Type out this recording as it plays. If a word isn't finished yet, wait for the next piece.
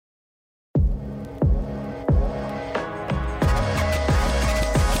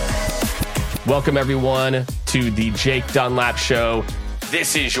Welcome, everyone, to the Jake Dunlap Show.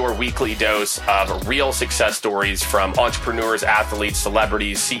 This is your weekly dose of real success stories from entrepreneurs, athletes,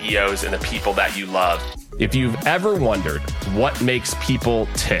 celebrities, CEOs, and the people that you love. If you've ever wondered what makes people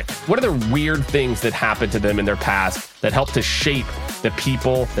tick, what are the weird things that happened to them in their past that help to shape the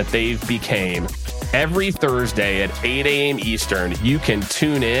people that they've became, every Thursday at 8 a.m. Eastern, you can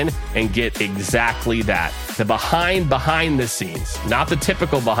tune in and get exactly that. The behind the scenes, not the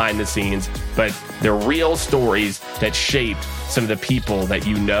typical behind the scenes, but the real stories that shaped some of the people that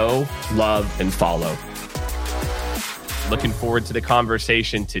you know, love, and follow. Looking forward to the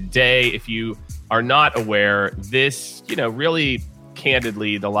conversation today. If you are not aware, this, really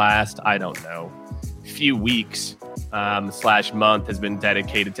candidly, the last, few weeks / month has been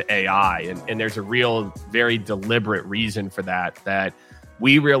dedicated to AI. And there's a real, very deliberate reason for that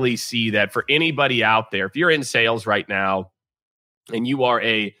we really see that for anybody out there, if you're in sales right now and you are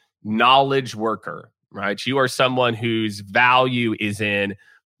a knowledge worker, right? You are someone whose value is in,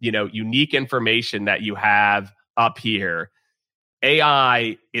 unique information that you have up here.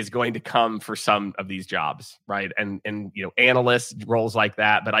 AI is going to come for some of these jobs, right? And analysts, roles like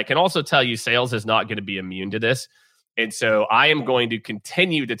that. But I can also tell you sales is not going to be immune to this. And so I am going to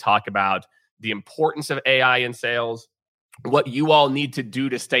continue to talk about the importance of AI in sales, what you all need to do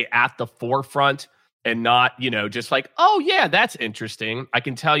to stay at the forefront and not, just like, oh yeah, that's interesting. I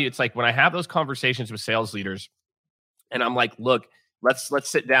can tell you, it's like when I have those conversations with sales leaders and I'm like, look, let's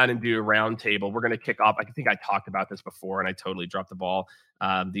sit down and do a round table. We're going to kick off. I think I talked about this before and I totally dropped the ball.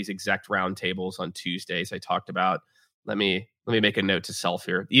 These exec round tables on Tuesdays I talked about. Let me make a note to self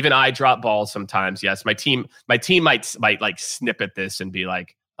here. Even I drop balls sometimes. Yes, my team might like snip at this and be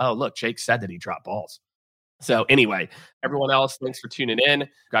like, oh, look, Jake said that he dropped balls. So anyway, everyone else, thanks for tuning in.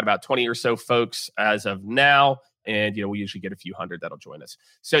 Got about 20 or so folks as of now. And, we usually get a few hundred that'll join us.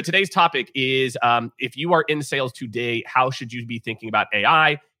 So today's topic is, if you are in sales today, how should you be thinking about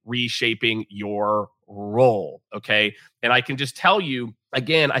AI reshaping your role? Okay. And I can just tell you,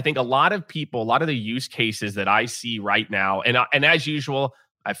 again, I think a lot of people, a lot of the use cases that I see right now, and as usual,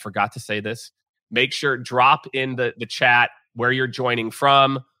 I forgot to say this, make sure drop in the chat where you're joining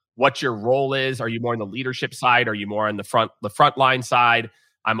from, what your role is. Are you more on the leadership side? Are you more on the frontline side?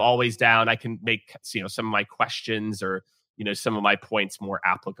 I'm always down. I can make some of my questions or some of my points more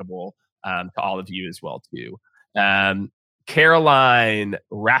applicable to all of you as well too. Caroline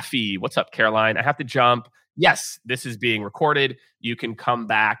Raffi, what's up, Caroline? I have to jump. Yes, this is being recorded. You can come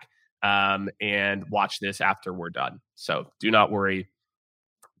back and watch this after we're done. So do not worry,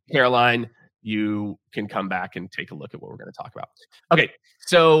 Caroline. You can come back and take a look at what we're going to talk about. Okay.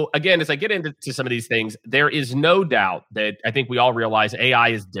 So again, as I get into some of these things, there is no doubt that I think we all realize AI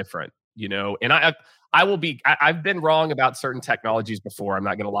is different, and I've been wrong about certain technologies before. I'm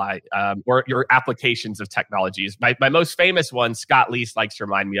not going to lie, or your applications of technologies. My most famous one, Scott Leese likes to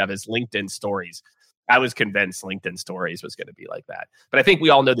remind me of, is LinkedIn Stories. I was convinced LinkedIn Stories was going to be like that. But I think we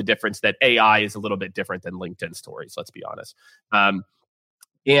all know the difference that AI is a little bit different than LinkedIn Stories. Let's be honest.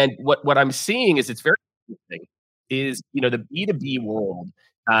 And what I'm seeing is it's very interesting is, the B2B world.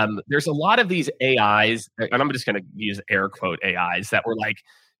 There's a lot of these AIs, and I'm just going to use air quote AIs, that were like,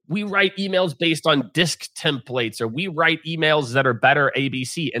 we write emails based on disc templates, or we write emails that are better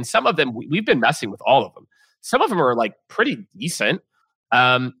ABC. And some of them, we've been messing with all of them. Some of them are like pretty decent,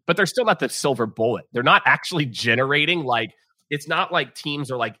 but they're still not the silver bullet. They're not actually generating, like, it's not like teams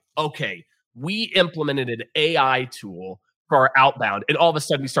are like, okay, we implemented an AI tool for our outbound, and all of a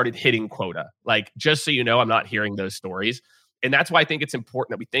sudden we started hitting quota. Like, just so you know, I'm not hearing those stories. And that's why I think it's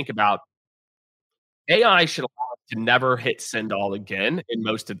important that we think about AI should allow us to never hit send all again in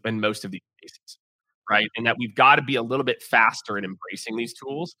most of these cases, right? And that we've got to be a little bit faster in embracing these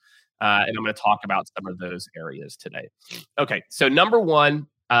tools. And I'm going to talk about some of those areas today. Okay, so number one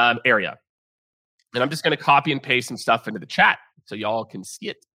area, and I'm just going to copy and paste some stuff into the chat so y'all can see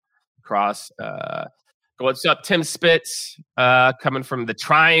it across. What's up, Tim Spitz, coming from the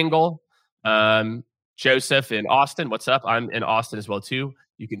Triangle. Joseph in Austin, what's up? I'm in Austin as well too.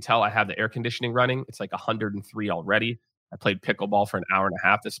 You can tell I have the air conditioning running. It's like 103 already. I played pickleball for an hour and a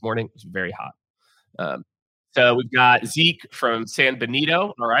half this morning. It was very hot. So we've got Zeke from San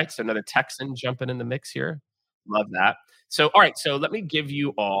Benito. All right, so another Texan jumping in the mix here. Love that. So, all right, so let me give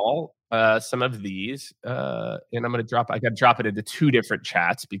you all some of these, and I'm going to I got to drop it into two different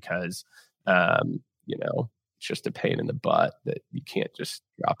chats because it's just a pain in the butt that you can't just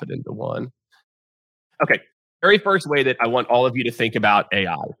drop it into one. Okay. Very first way that I want all of you to think about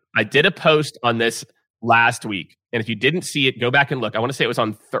AI. I did a post on this last week, and if you didn't see it, go back and look. I want to say it was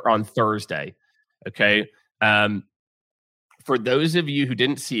on Thursday. Okay. For those of you who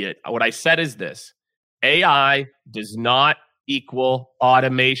didn't see it, what I said is this: AI does not equal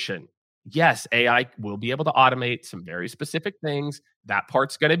automation. Yes, AI will be able to automate some very specific things. That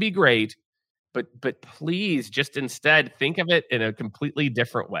part's going to be great, but please just instead think of it in a completely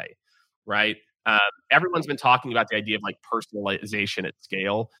different way, right? Um, Everyone's been talking about the idea of like personalization at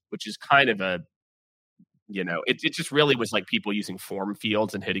scale, which is kind of a it just really was like people using form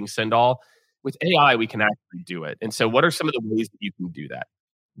fields and hitting send all. With AI, we can actually do it. And so, what are some of the ways that you can do that?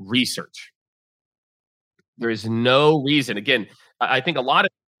 Research. There is no reason. Again, I think a lot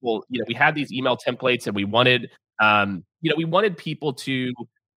of people, we had these email templates and we wanted, we wanted people to,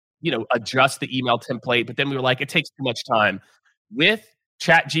 adjust the email template, but then we were like, it takes too much time. With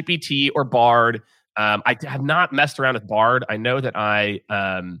Chat GPT or Bard, I have not messed around with Bard. I know that I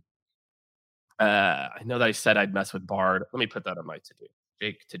said I'd mess with Bard. Let me put that on my to do.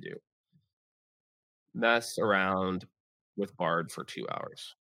 Jake to do. Mess around with Bard for 2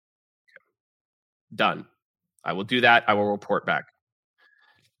 hours. Done. I will do that. I will report back.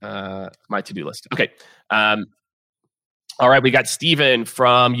 My to do list. Okay. All right. We got Steven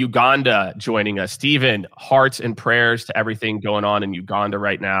from Uganda joining us. Steven, hearts and prayers to everything going on in Uganda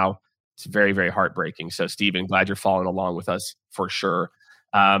right now. It's very, very heartbreaking. So, Steven, glad you're following along with us for sure.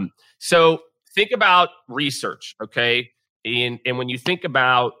 So, think about research, okay? And when you think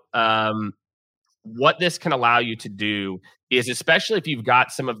about what this can allow you to do is, especially if you've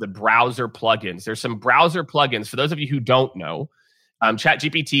got some of the browser plugins. There's some browser plugins. For those of you who don't know,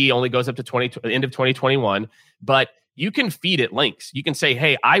 ChatGPT only goes up to end of 2021, but you can feed it links. You can say,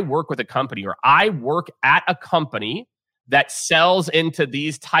 hey, I work with a company, or I work at a company that sells into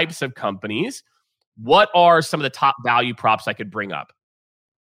these types of companies. What are some of the top value props I could bring up?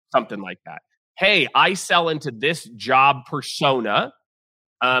 Something like that. Hey, I sell into this job persona.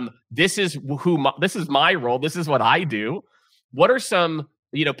 This is my role. This is what I do. What are some,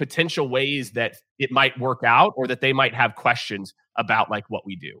 potential ways that it might work out, or that they might have questions about like what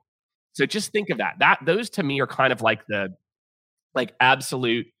we do? So just think of that. Those to me are kind of like the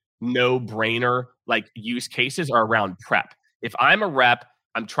absolute no-brainer use cases are around prep. If I'm a rep,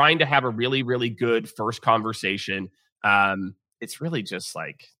 I'm trying to have a really, really good first conversation. It's really just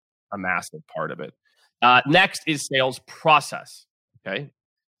like a massive part of it. Next is sales process. Okay.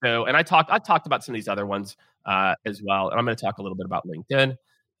 So, and I talked about some of these other ones as well. And I'm going to talk a little bit about LinkedIn.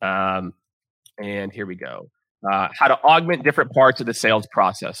 And here we go. How to augment different parts of the sales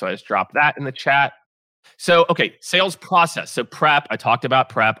process. So I just dropped that in the chat. So, okay, sales process. So prep, I talked about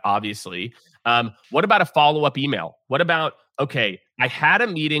prep, obviously. What about a follow-up email? What about, okay, I had a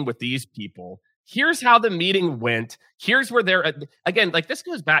meeting with these people. Here's how the meeting went. Here's where they're, again, this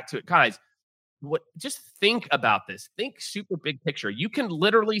goes back to it, guys. Just think about this. Think super big picture. You can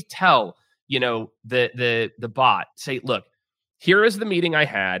literally tell, the bot, say, look, here is the meeting I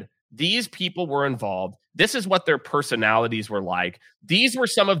had. These people were involved. This is what their personalities were like. These were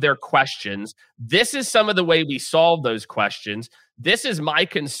some of their questions. This is some of the way we solved those questions. This is my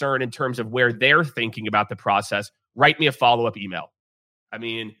concern in terms of where they're thinking about the process. Write me a follow-up email. I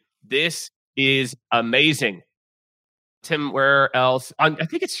mean, this is amazing. Tim, where else? I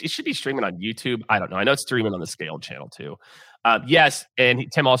think it should be streaming on YouTube. I don't know. I know it's streaming on the Scaled channel too. Yes,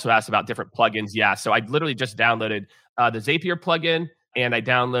 and Tim also asked about different plugins. Yeah, so I literally just downloaded the Zapier plugin, and I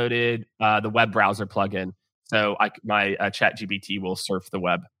downloaded the web browser plugin. So my ChatGPT will surf the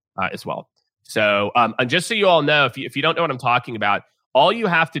web as well. So and just so you all know, if you don't know what I'm talking about, all you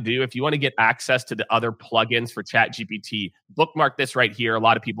have to do if you want to get access to the other plugins for ChatGPT, bookmark this right here. A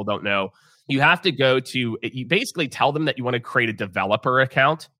lot of people don't know. You have to you basically tell them that you want to create a developer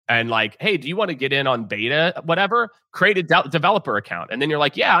account and hey, do you want to get in on beta, whatever? Create a developer account. And then you're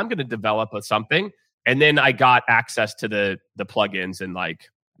like, yeah, I'm going to develop something. And then I got access to the plugins in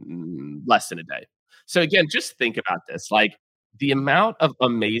less than a day. So again, just think about this, the amount of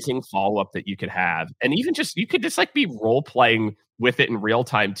amazing follow-up that you could have. And even you could just be role playing with it in real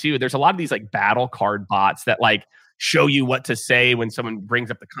time too. There's a lot of these battle card bots that show you what to say when someone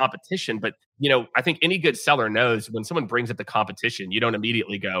brings up the competition. But, I think any good seller knows when someone brings up the competition, you don't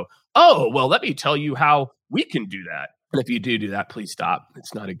immediately go, oh, well, let me tell you how we can do that. And if you do that, please stop.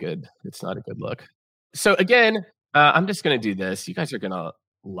 It's not a good look. So again, I'm just going to do this. You guys are going to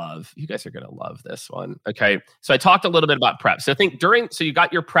love this one. Okay. So I talked a little bit about prep. So so you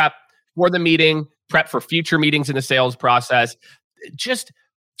got your prep for the meeting, prep for future meetings in the sales process. Just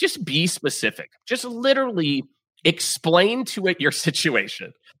be specific. Just literally explain to it your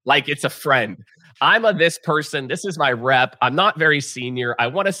situation like it's a friend. I'm this person. This is my rep. I'm not very senior. I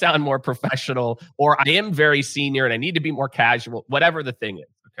want to sound more professional, or I am very senior and I need to be more casual, whatever the thing is.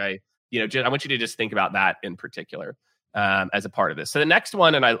 Okay. I want you to just think about that in particular. as a part of this. So the next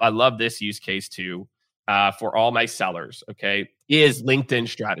one, and I love this use case too, for all my sellers, okay, is LinkedIn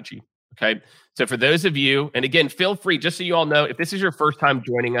strategy. Okay. So for those of you, and again, feel free, just so you all know, if this is your first time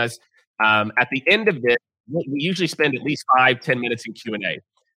joining us, at the end of this, we usually spend at least 5-10 minutes in Q&A.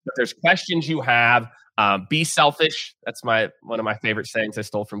 If there's questions you have, be selfish. That's one of my favorite sayings I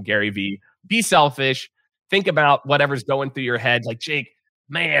stole from Gary Vee. Be selfish. Think about whatever's going through your head. Like, Jake,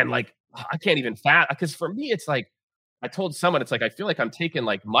 man, like I can't even fat. Because for me, it's like, I told someone, it's like, I feel like I'm taking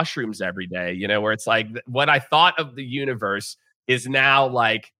like mushrooms every day, where it's like what I thought of the universe is now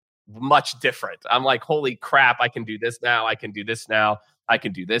like much different. I'm like, holy crap, I can do this now. I can do this now. I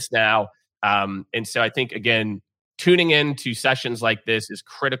can do this now. And so I think, again, tuning in to sessions like this is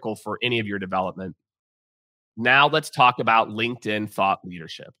critical for any of your development. Now let's talk about LinkedIn thought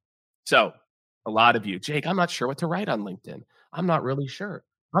leadership. So a lot of you, Jake, I'm not sure what to write on LinkedIn. I'm not really sure.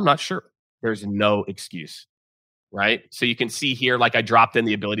 I'm not sure. There's no excuse, right? So you can see here, like I dropped in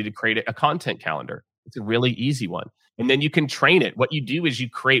the ability to create a content calendar. It's a really easy one. And then you can train it. What you do is you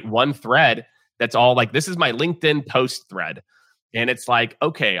create one thread that's all like, this is my LinkedIn post thread. And it's like,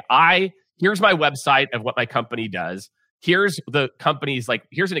 okay, here's my website of what my company does. Here's the company's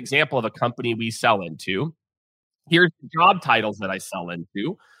here's an example of a company we sell into. Here's the job titles that I sell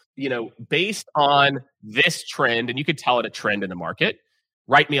into, based on this trend, and you could tell it a trend in the market,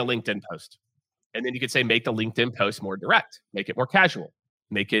 write me a LinkedIn post. And then you could say, make the LinkedIn post more direct, make it more casual,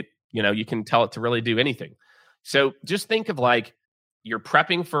 make it, you can tell it to really do anything. So just think of like, you're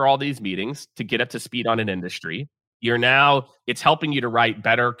prepping for all these meetings to get up to speed on an industry. It's helping you to write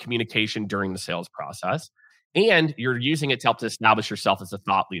better communication during the sales process. And you're using it to help to establish yourself as a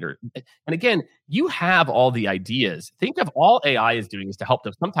thought leader. And again, you have all the ideas. Think of all AI is doing is to help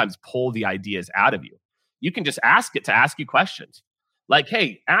to sometimes pull the ideas out of you. You can just ask it to ask you questions. Like,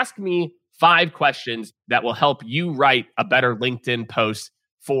 hey, ask me 5 questions that will help you write a better LinkedIn post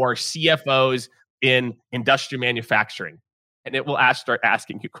for CFOs in industrial manufacturing. And it will start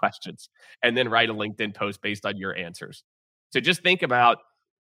asking you questions and then write a LinkedIn post based on your answers. So just think about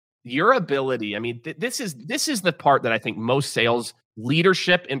your ability. I mean, this is the part that I think most sales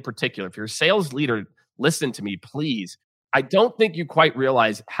leadership in particular, if you're a sales leader, listen to me, please. I don't think you quite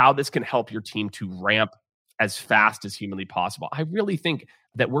realize how this can help your team to ramp as fast as humanly possible. I really think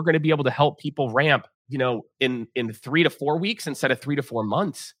that we're going to be able to help people ramp, in 3 to 4 weeks instead of 3 to 4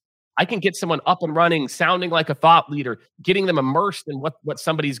 months. I can get someone up and running, sounding like a thought leader, getting them immersed in what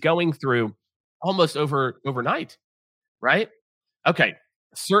somebody's going through almost overnight, right? Okay.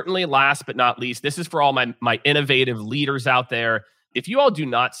 Certainly last but not least, this is for all my innovative leaders out there. If you all do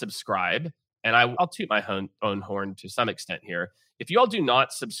not subscribe, and I'll toot my own horn to some extent here. If you all do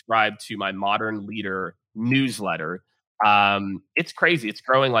not subscribe to my Modern Leader newsletter, it's crazy. It's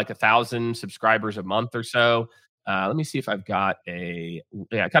growing like 1,000 subscribers a month or so. Let me see if I've got I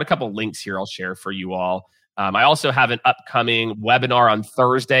got a couple of links here I'll share for you all. I also have an upcoming webinar on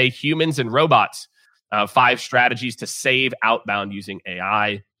Thursday, Humans and Robots, 5 strategies to save outbound using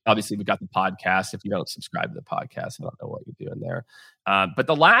AI. Obviously, we've got the podcast. If you don't subscribe to the podcast, I don't know what you're doing there. But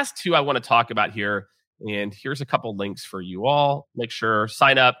the last 2 I want to talk about here, and here's a couple links for you all. Make sure,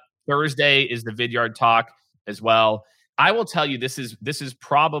 sign up. Thursday is the Vidyard Talk as well. I will tell you, this is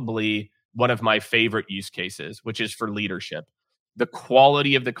probably one of my favorite use cases, which is for leadership. The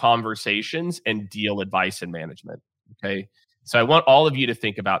quality of the conversations and deal advice and management. Okay. So I want all of you to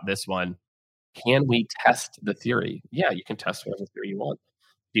think about this one. Can we test the theory? Yeah, you can test whatever theory you want.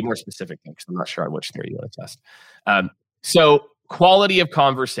 Be more specific, because I'm not sure on which theory you want to test. So quality of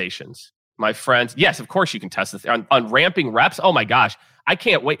conversations, my friends. Yes, of course you can test this on ramping reps. Oh my gosh, I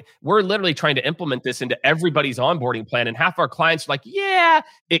can't wait. We're literally trying to implement this into everybody's onboarding plan, and half our clients are like, yeah,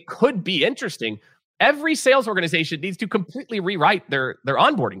 it could be interesting. Every sales organization needs to completely rewrite their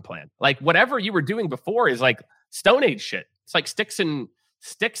onboarding plan. Like whatever you were doing before is like Stone Age shit. It's like sticks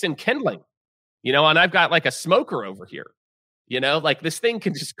and kindling, and I've got like a smoker over here, like this thing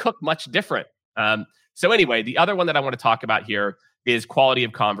can just cook much different. So anyway, the other one that I want to talk about here is quality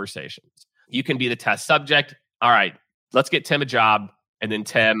of conversations. You can be the test subject. All right, let's get Tim a job. And then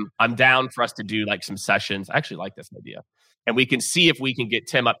Tim, I'm down for us to do like some sessions. I actually like this idea. And we can see if we can get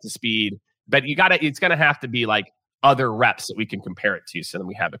Tim up to speed. But it's going to have to be like other reps that we can compare it to. So then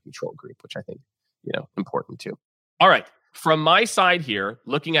we have a control group, which I think, important too. All right. From my side here,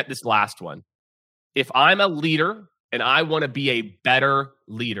 looking at this last one, if I'm a leader and I want to be a better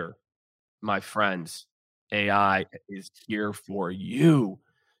leader, my friends, AI is here for you.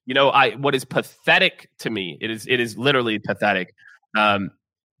 What is pathetic to me, it is literally pathetic,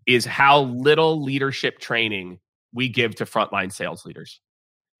 is how little leadership training we give to frontline sales leaders.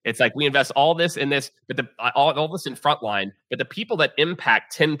 It's like we invest all this in this, but all this in frontline, but the people that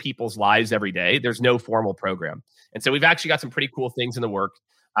impact 10 people's lives every day, there's no formal program. And so we've actually got some pretty cool things in the work.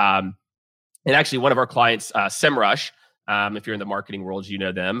 And actually, one of our clients, SEMrush, if you're in the marketing world, you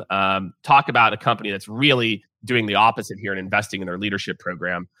know them, talk about a company that's really doing the opposite here and investing in their leadership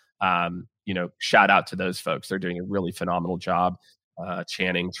program. Shout out to those folks. They're doing a really phenomenal job,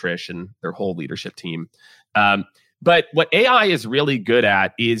 Channing, Trish, and their whole leadership team. But what AI is really good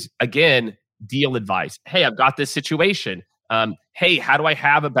at is, again, deal advice. Hey, I've got this situation. Hey, how do I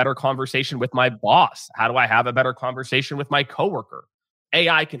have a better conversation with my boss? How do I have a better conversation with my coworker?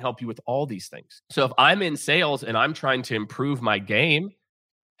 AI can help you with all these things. So if I'm in sales and I'm trying to improve my game,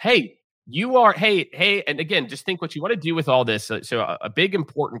 hey, hey, and again, just think what you want to do with all this. So a big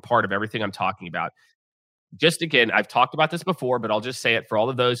important part of everything I'm talking about, just again, I've talked about this before, but I'll just say it for all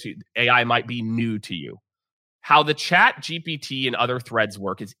of those who AI might be new to you. How the chat GPT and other threads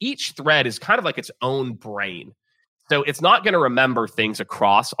work is each thread is kind of like its own brain. So it's not going to remember things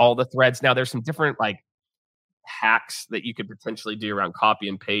across all the threads. Now there's some different hacks that you could potentially do around copy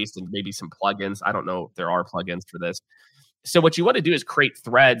and paste and maybe some plugins. I don't know if there are plugins for this. So what you want to do is create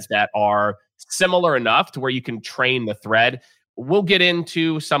threads that are similar enough to where you can train the thread. We'll get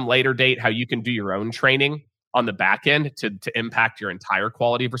into some later date how you can do your own training on the back end to impact your entire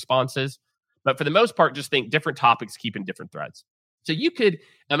quality of responses. But for the most part, just think different topics keep in different threads. So you could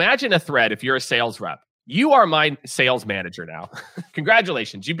imagine a thread if you're a sales rep. You are my sales manager now.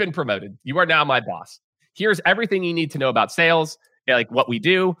 Congratulations, you've been promoted. You are now my boss. Here's everything you need to know about sales, like what we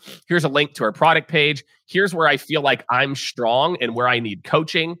do. Here's a link to our product page. Here's where I feel like I'm strong and where I need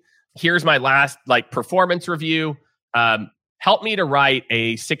coaching. Here's my last performance review. Help me to write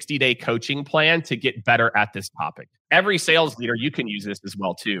a 60-day coaching plan to get better at this topic. Every sales leader, you can use this as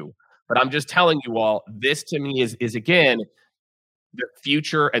well too. But I'm just telling you all, this to me is again, the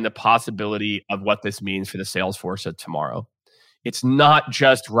future and the possibility of what this means for the sales force of tomorrow. It's not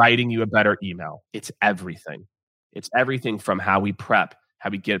just writing you a better email. It's everything. It's everything from how we prep,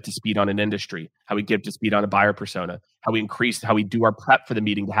 how we get up to speed on an industry, how we get up to speed on a buyer persona, how we do our prep for the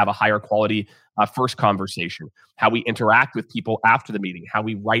meeting to have a higher quality first conversation, how we interact with people after the meeting, how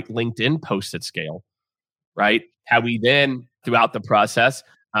we write LinkedIn posts at scale, right? How we then, throughout the process,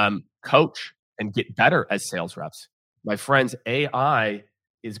 coach and get better as sales reps. My friends, AI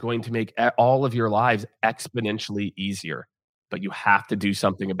is going to make all of your lives exponentially easier, but you have to do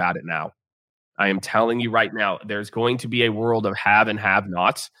something about it now. I am telling you right now, there's going to be a world of have and have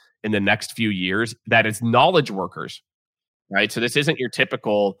nots in the next few years that is knowledge workers, right? So this isn't your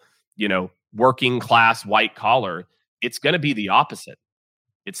typical, working class white collar. It's going to be the opposite.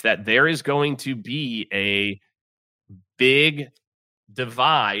 It's that there is going to be a big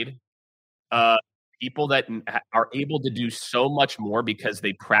divide of people that are able to do so much more because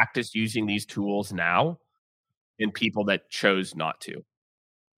they practice using these tools now, and people that chose not to.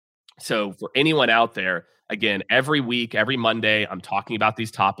 So for anyone out there, again, every week, every Monday, I'm talking about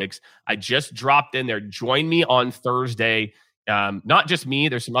these topics. I just dropped in there. Join me on Thursday. Not just me.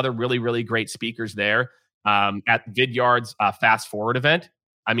 There's some other really, really great speakers there at Vidyard's Fast Forward event.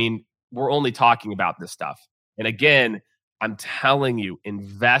 I mean, we're only talking about this stuff. And again, I'm telling you,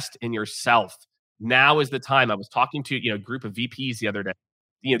 invest in yourself. Now is the time. I was talking to a group of VPs the other day.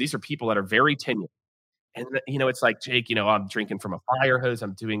 These are people that are very tenured. And it's like, Jake, I'm drinking from a fire hose.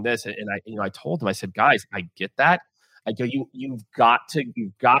 I'm doing this, and I told them, I said, guys, I get that. I go, you've got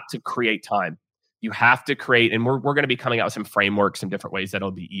to create time. You have to create, and we're going to be coming out with some frameworks, some different ways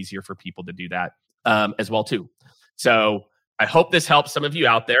that'll be easier for people to do that as well too. So I hope this helps some of you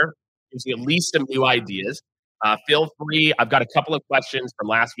out there. Gives you at least some new ideas. Feel free. I've got a couple of questions from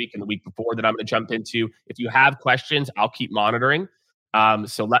last week and the week before that I'm going to jump into. If you have questions, I'll keep monitoring.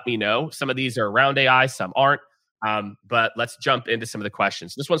 So let me know. Some of these are around AI, some aren't. But let's jump into some of the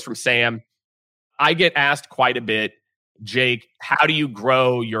questions. This one's from Sam. I get asked quite a bit, Jake, how do you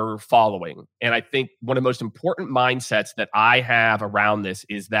grow your following? And I think one of the most important mindsets that I have around this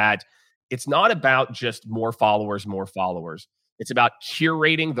is that it's not about just more followers. It's about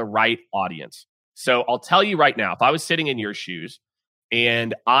curating the right audience. So I'll tell you right now, if I was sitting in your shoes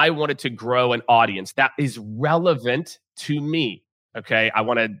and I wanted to grow an audience that is relevant to me, okay, I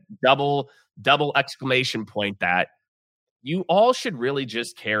want to double exclamation point that. You all should really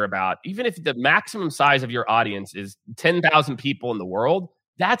just care about, even if the maximum size of your audience is 10,000 people in the world,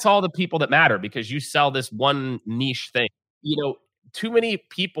 that's all the people that matter because you sell this one niche thing. Too many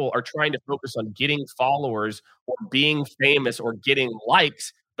people are trying to focus on getting followers or being famous or getting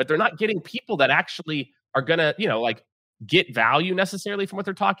likes, but they're not getting people that actually are going to, get value necessarily from what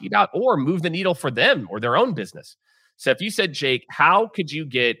they're talking about or move the needle for them or their own business. So if you said, Jake, how could you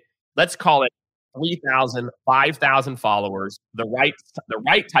get, let's call it 3,000, 5,000 followers, the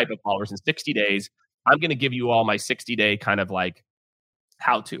right type of followers in 60 days, I'm going to give you all my 60-day kind of like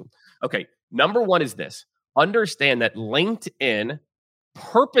how to. Okay, number one is this. Understand that LinkedIn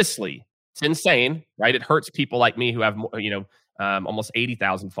purposely, it's insane, right? It hurts people like me who have, almost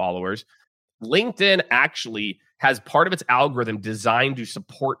 80,000 followers. LinkedIn actually has part of its algorithm designed to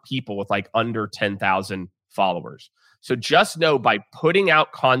support people with like under 10,000 followers. So just know by putting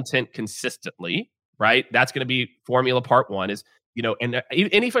out content consistently, right? That's going to be formula part one is, and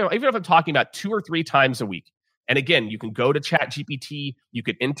even if I'm talking about 2 or 3 times a week. And again, you can go to ChatGPT, you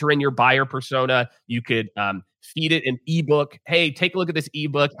could enter in your buyer persona, you could feed it an ebook. Hey, take a look at this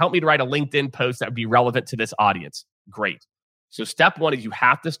ebook. Help me to write a LinkedIn post that would be relevant to this audience. Great. So step one is you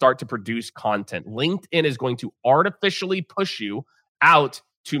have to start to produce content. LinkedIn is going to artificially push you out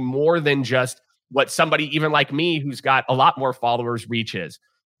to more than just what somebody even like me who's got a lot more followers reaches.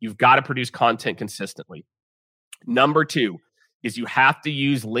 You've got to produce content consistently. Number 2 is you have to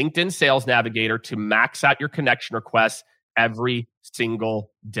use LinkedIn Sales Navigator to max out your connection requests every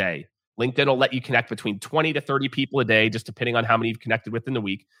single day. LinkedIn will let you connect between 20 to 30 people a day, just depending on how many you've connected with in the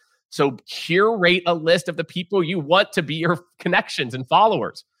week. So curate a list of the people you want to be your connections and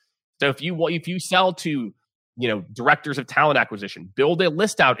followers. So if you sell to, directors of talent acquisition, build a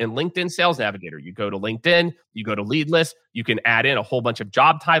list out in LinkedIn Sales Navigator. You go to LinkedIn, you go to lead list, you can add in a whole bunch of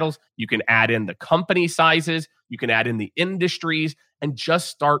job titles, you can add in the company sizes, you can add in the industries, and just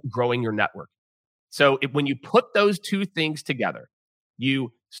start growing your network. So when you put those 2 things together,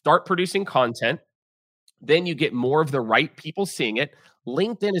 you start producing content, then you get more of the right people seeing it.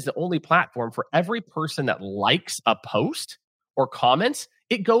 LinkedIn is the only platform for every person that likes a post or comments,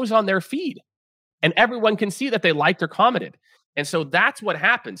 it goes on their feed. And everyone can see that they liked or commented. And so that's what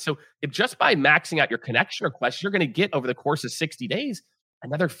happens. So if just by maxing out your connection requests, you're going to get over the course of 60 days,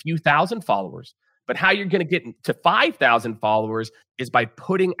 another few thousand followers. But how you're going to get to 5,000 followers is by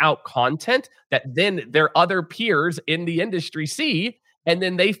putting out content that then their other peers in the industry see, and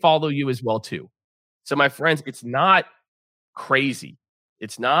then they follow you as well too. So my friends, it's not crazy.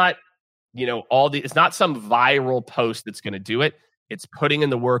 It's not, it's not some viral post that's going to do it. It's putting in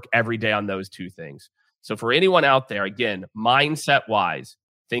the work every day on those 2 things. So for anyone out there, again, mindset wise,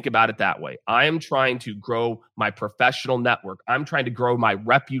 think about it that way. I am trying to grow my professional network. I'm trying to grow my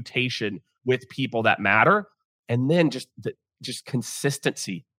reputation with people that matter. And then just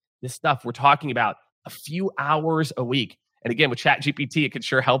consistency. This stuff we're talking about a few hours a week. And again, with ChatGPT, it could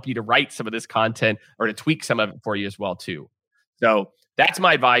sure help you to write some of this content or to tweak some of it for you as well too. So that's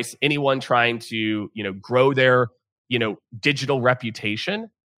my advice. Anyone trying to, grow their, digital reputation,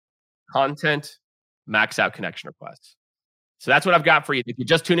 content, max out connection requests. So that's what I've got for you. If you're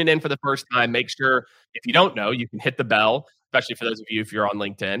just tuning in for the first time, make sure, if you don't know, you can hit the bell, especially for those of you if you're on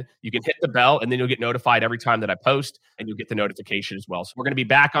LinkedIn. You can hit the bell, and then you'll get notified every time that I post, and you'll get the notification as well. So we're going to be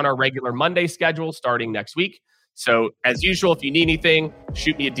back on our regular Monday schedule starting next week. So as usual, if you need anything,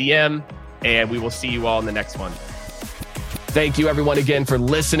 shoot me a DM, and we will see you all in the next one. Thank you, everyone, again for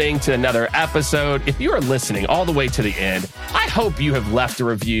listening to another episode. If you are listening all the way to the end, I hope you have left a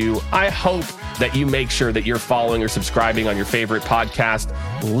review. I hope that you make sure that you're following or subscribing on your favorite podcast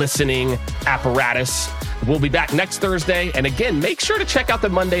listening apparatus. We'll be back next Thursday. And again, make sure to check out the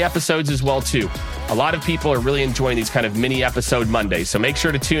Monday episodes as well, too. A lot of people are really enjoying these kind of mini episode Mondays. So make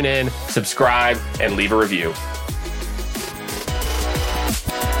sure to tune in, subscribe, and leave a review.